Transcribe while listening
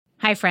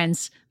Hi,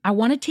 friends. I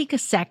want to take a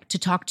sec to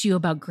talk to you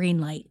about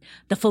Greenlight,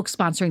 the folks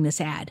sponsoring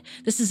this ad.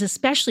 This is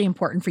especially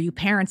important for you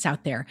parents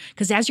out there,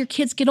 because as your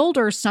kids get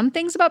older, some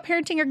things about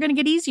parenting are going to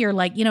get easier,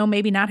 like,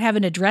 maybe not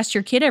having to dress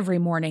your kid every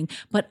morning,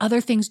 but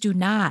other things do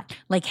not,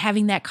 like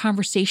having that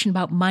conversation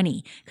about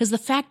money. Because the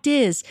fact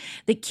is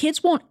that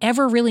kids won't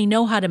ever really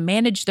know how to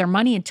manage their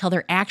money until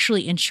they're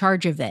actually in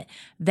charge of it.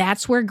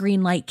 That's where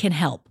Greenlight can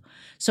help.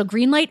 So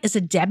Greenlight is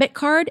a debit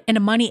card and a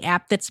money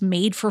app that's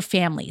made for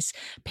families.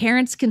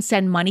 Parents can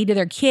send money to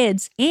their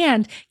kids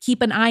and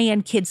keep an eye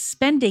on kids'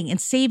 spending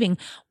and saving,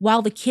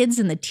 while the kids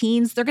and the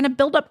teens, they're going to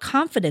build up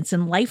confidence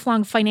and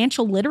lifelong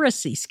financial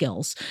literacy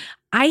skills.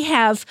 I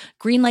have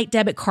Greenlight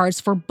debit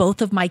cards for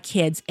both of my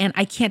kids, and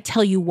I can't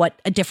tell you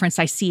what a difference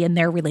I see in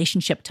their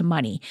relationship to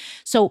money.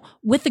 So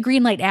with the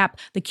Greenlight app,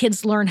 the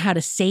kids learn how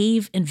to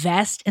save,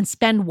 invest, and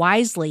spend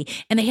wisely,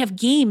 and they have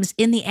games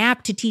in the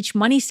app to teach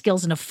money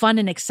skills in a fun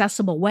and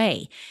accessible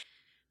way.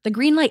 The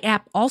Greenlight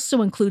app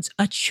also includes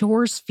a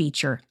chores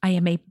feature. I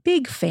am a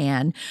big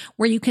fan,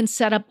 where you can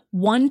set up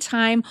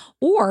one-time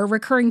or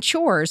recurring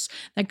chores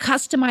that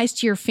customize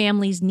to your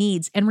family's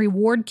needs and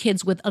reward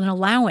kids with an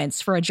allowance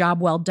for a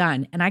job well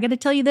done. And I got to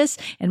tell you this,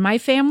 in my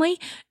family,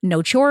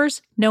 no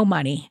chores, no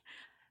money.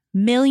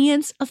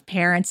 Millions of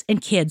parents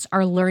and kids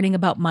are learning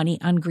about money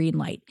on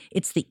Greenlight.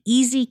 It's the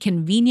easy,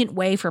 convenient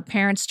way for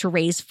parents to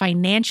raise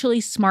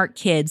financially smart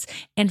kids,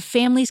 and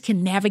families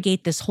can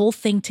navigate this whole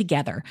thing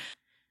together.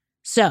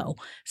 So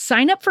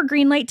sign up for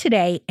Greenlight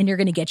today, and you're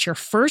going to get your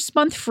first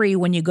month free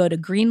when you go to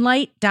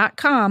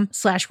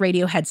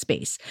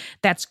greenlight.com/radioheadspace.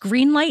 That's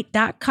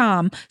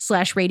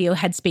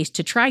greenlight.com/radioheadspace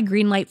to try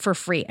Greenlight for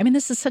free. I mean,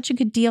 this is such a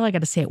good deal. I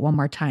got to say it one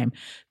more time.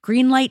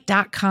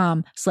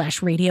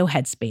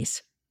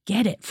 Greenlight.com/radioheadspace.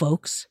 Get it,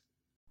 folks.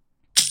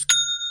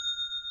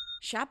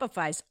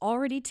 Shopify's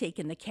already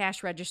taken the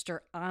cash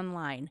register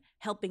online,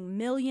 helping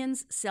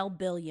millions sell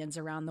billions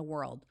around the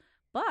world.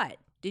 But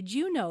did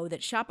you know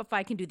that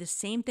Shopify can do the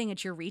same thing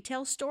at your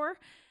retail store?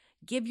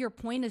 Give your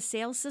point of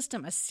sale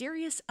system a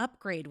serious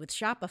upgrade with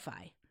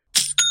Shopify.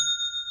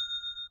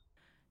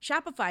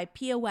 Shopify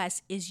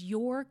POS is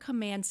your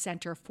command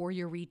center for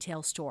your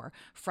retail store.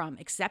 From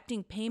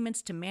accepting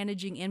payments to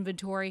managing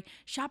inventory,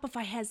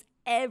 Shopify has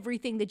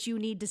everything that you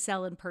need to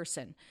sell in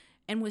person.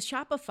 And with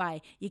Shopify,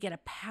 you get a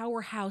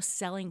powerhouse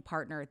selling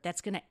partner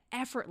that's going to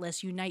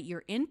effortlessly unite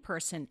your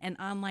in-person and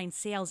online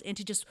sales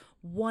into just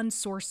one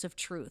source of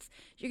truth.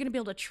 You're going to be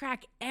able to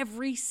track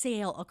every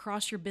sale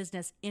across your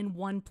business in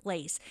one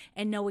place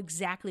and know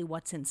exactly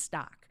what's in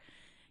stock.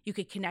 You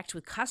could connect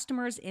with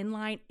customers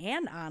inline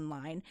and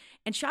online.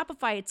 And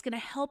Shopify, it's going to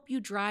help you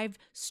drive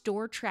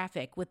store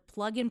traffic with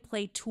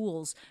plug-and-play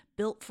tools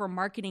built for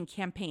marketing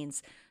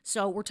campaigns.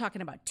 So we're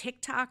talking about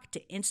TikTok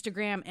to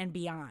Instagram and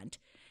beyond.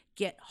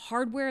 Get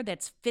hardware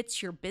that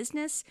fits your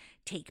business,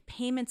 take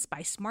payments by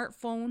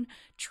smartphone,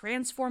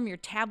 transform your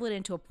tablet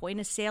into a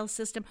point-of-sale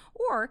system,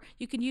 or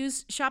you can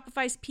use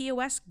Shopify's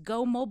POS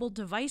Go mobile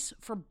device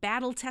for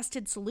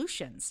battle-tested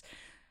solutions.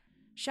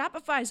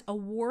 Shopify's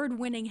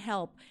award-winning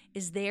help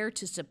is there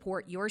to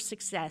support your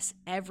success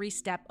every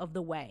step of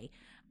the way.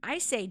 I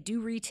say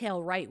do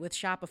retail right with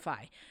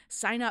Shopify.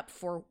 Sign up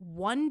for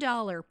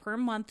 $1 per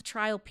month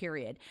trial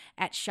period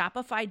at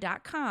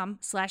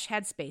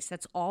shopify.com/headspace.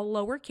 That's all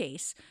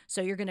lowercase.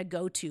 So you're going to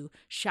go to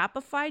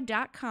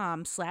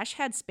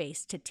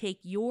shopify.com/headspace to take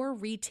your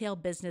retail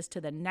business to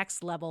the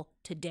next level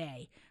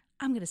today.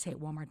 I'm going to say it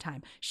one more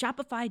time.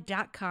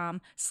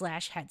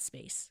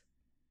 Shopify.com/headspace.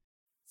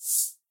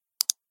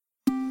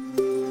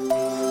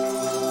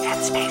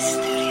 Headspace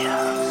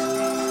Studios.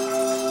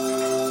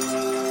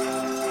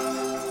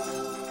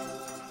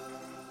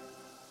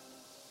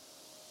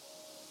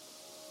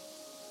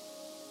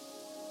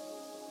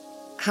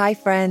 Hi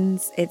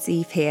friends, it's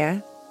Eve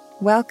here.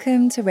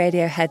 Welcome to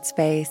Radio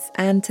Headspace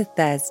and to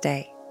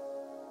Thursday.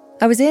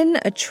 I was in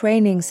a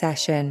training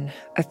session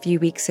a few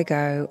weeks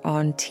ago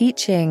on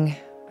teaching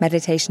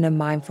meditation and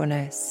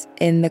mindfulness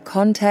in the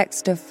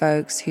context of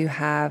folks who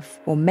have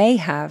or may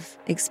have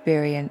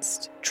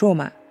experienced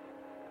trauma.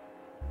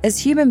 As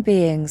human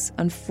beings,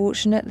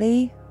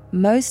 unfortunately,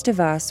 most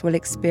of us will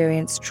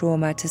experience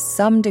trauma to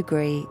some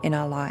degree in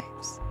our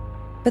lives.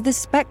 But the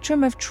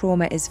spectrum of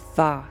trauma is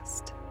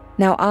vast.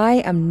 Now,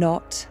 I am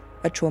not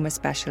a trauma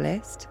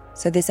specialist,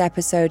 so this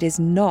episode is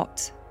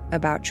not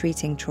about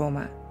treating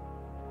trauma.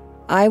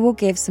 I will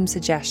give some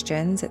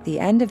suggestions at the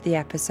end of the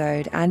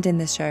episode and in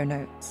the show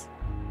notes.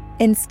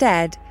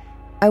 Instead,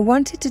 I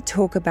wanted to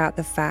talk about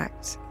the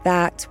fact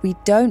that we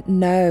don't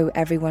know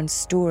everyone's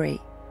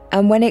story.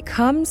 And when it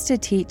comes to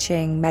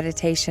teaching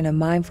meditation and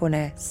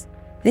mindfulness,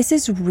 this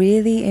is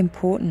really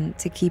important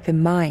to keep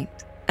in mind.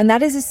 And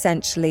that is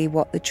essentially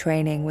what the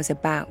training was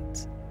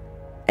about.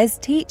 As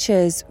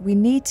teachers, we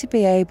need to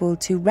be able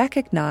to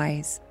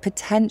recognize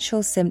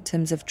potential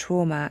symptoms of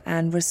trauma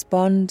and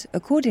respond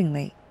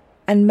accordingly.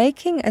 And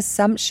making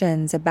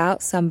assumptions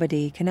about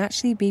somebody can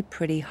actually be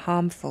pretty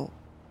harmful.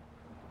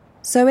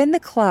 So in the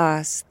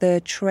class,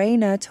 the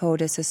trainer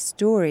told us a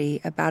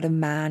story about a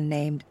man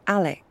named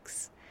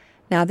Alex.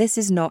 Now, this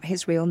is not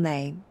his real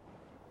name.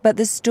 But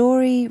the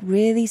story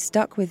really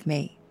stuck with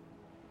me.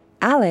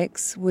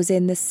 Alex was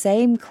in the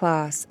same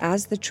class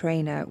as the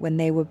trainer when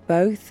they were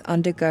both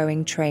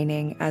undergoing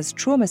training as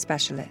trauma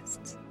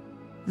specialists.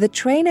 The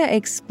trainer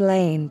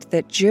explained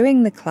that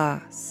during the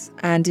class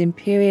and in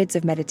periods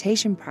of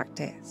meditation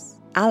practice,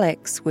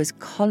 Alex was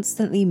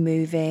constantly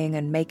moving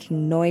and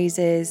making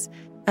noises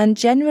and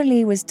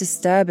generally was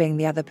disturbing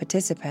the other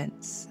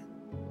participants.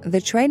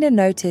 The trainer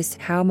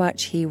noticed how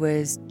much he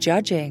was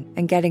judging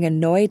and getting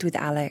annoyed with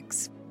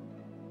Alex.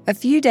 A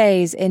few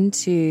days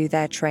into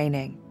their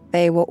training,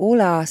 they were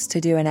all asked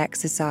to do an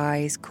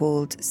exercise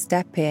called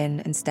Step In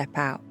and Step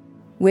Out,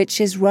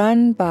 which is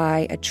run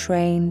by a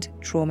trained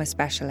trauma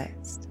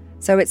specialist.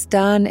 So it's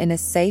done in a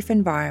safe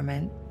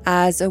environment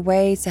as a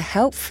way to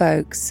help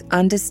folks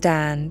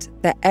understand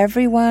that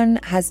everyone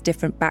has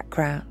different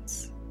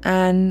backgrounds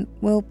and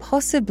will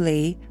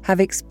possibly have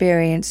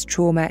experienced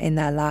trauma in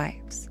their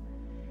lives.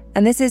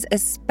 And this is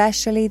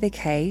especially the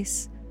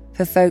case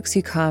for folks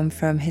who come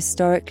from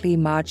historically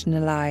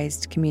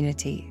marginalized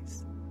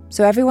communities.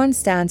 So everyone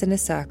stands in a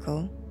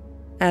circle,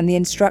 and the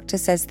instructor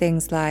says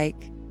things like,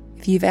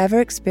 if you've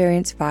ever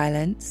experienced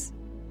violence,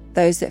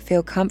 those that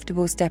feel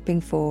comfortable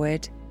stepping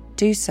forward,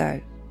 do so,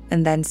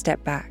 and then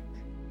step back.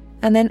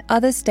 And then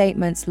other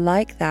statements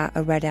like that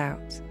are read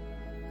out.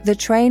 The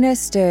trainer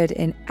stood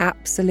in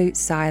absolute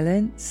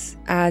silence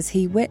as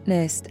he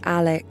witnessed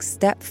Alex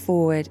step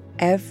forward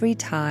every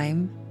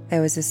time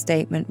there was a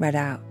statement read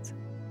out.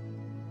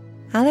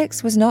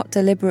 Alex was not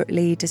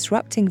deliberately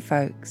disrupting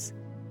folks.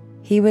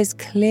 He was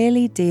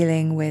clearly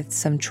dealing with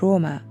some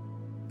trauma.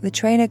 The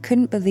trainer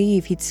couldn't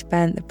believe he'd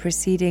spent the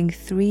preceding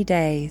 3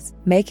 days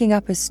making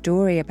up a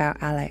story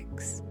about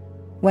Alex,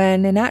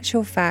 when in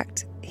actual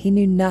fact, he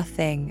knew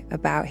nothing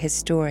about his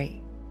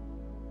story.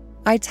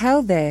 I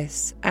tell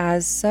this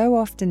as so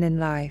often in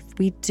life,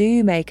 we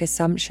do make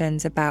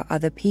assumptions about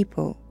other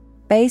people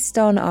based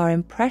on our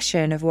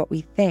impression of what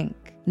we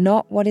think,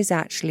 not what is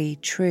actually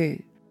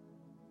true.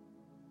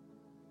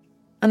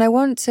 And I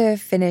want to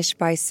finish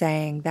by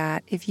saying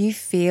that if you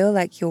feel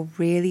like you're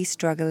really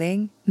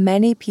struggling,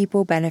 many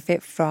people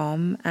benefit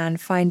from and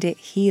find it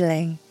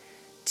healing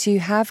to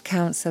have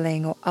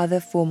counseling or other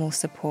formal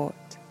support.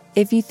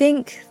 If you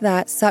think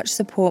that such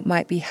support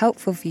might be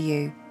helpful for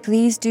you,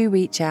 please do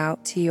reach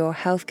out to your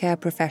healthcare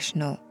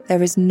professional.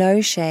 There is no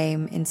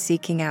shame in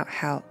seeking out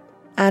help.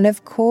 And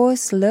of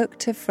course, look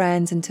to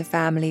friends and to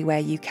family where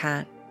you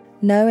can,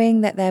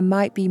 knowing that there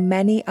might be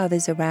many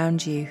others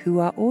around you who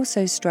are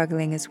also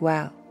struggling as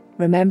well,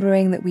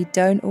 remembering that we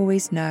don't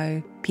always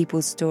know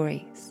people's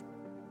stories.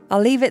 I'll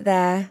leave it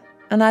there,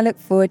 and I look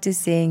forward to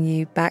seeing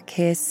you back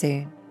here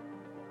soon.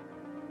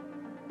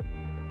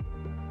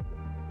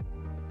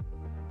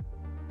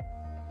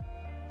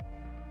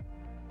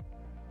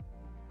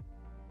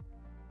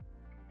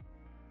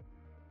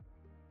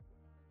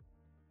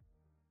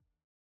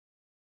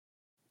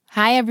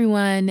 Hi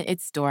everyone,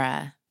 it's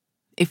Dora.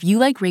 If you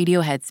like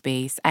Radio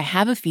Headspace, I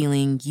have a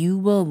feeling you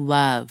will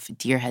love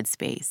Dear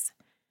Headspace.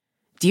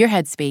 Dear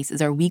Headspace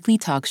is our weekly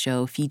talk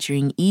show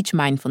featuring each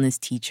mindfulness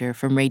teacher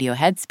from Radio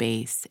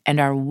Headspace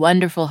and our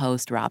wonderful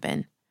host,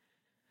 Robin.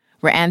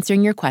 We're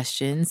answering your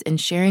questions and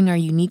sharing our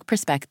unique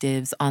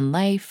perspectives on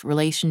life,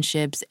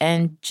 relationships,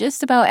 and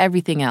just about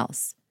everything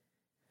else.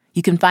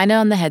 You can find it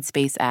on the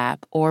Headspace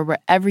app or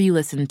wherever you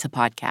listen to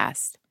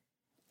podcasts.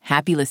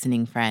 Happy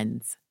listening,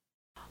 friends.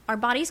 Our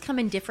bodies come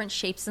in different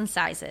shapes and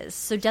sizes,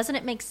 so doesn't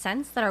it make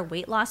sense that our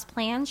weight loss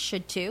plans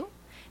should too?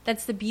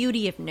 That's the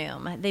beauty of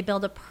Noom. They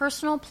build a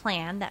personal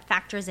plan that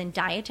factors in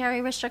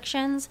dietary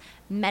restrictions,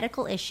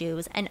 medical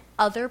issues, and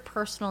other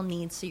personal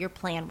needs so your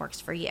plan works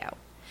for you.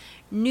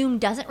 Noom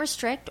doesn't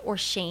restrict or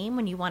shame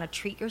when you want to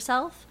treat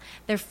yourself.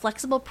 Their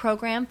flexible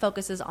program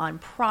focuses on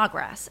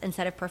progress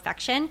instead of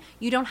perfection.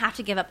 You don't have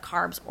to give up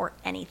carbs or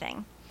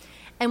anything.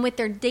 And with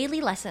their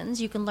daily lessons,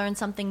 you can learn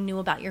something new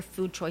about your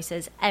food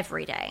choices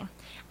every day.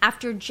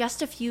 After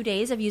just a few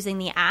days of using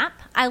the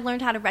app, I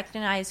learned how to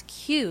recognize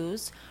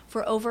cues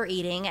for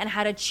overeating and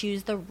how to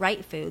choose the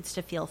right foods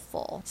to feel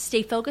full.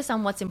 Stay focused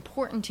on what's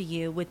important to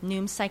you with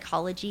Noom's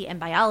psychology and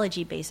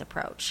biology-based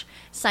approach.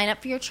 Sign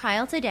up for your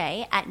trial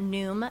today at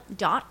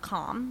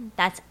Noom.com.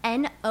 That's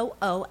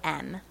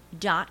Noom.com.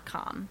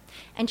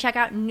 And check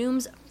out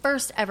Noom's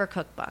first ever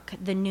cookbook,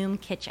 The Noom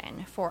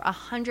Kitchen, for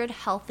 100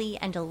 healthy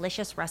and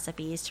delicious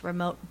recipes to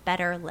promote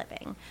better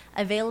living.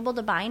 Available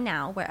to buy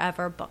now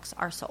wherever books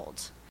are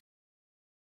sold.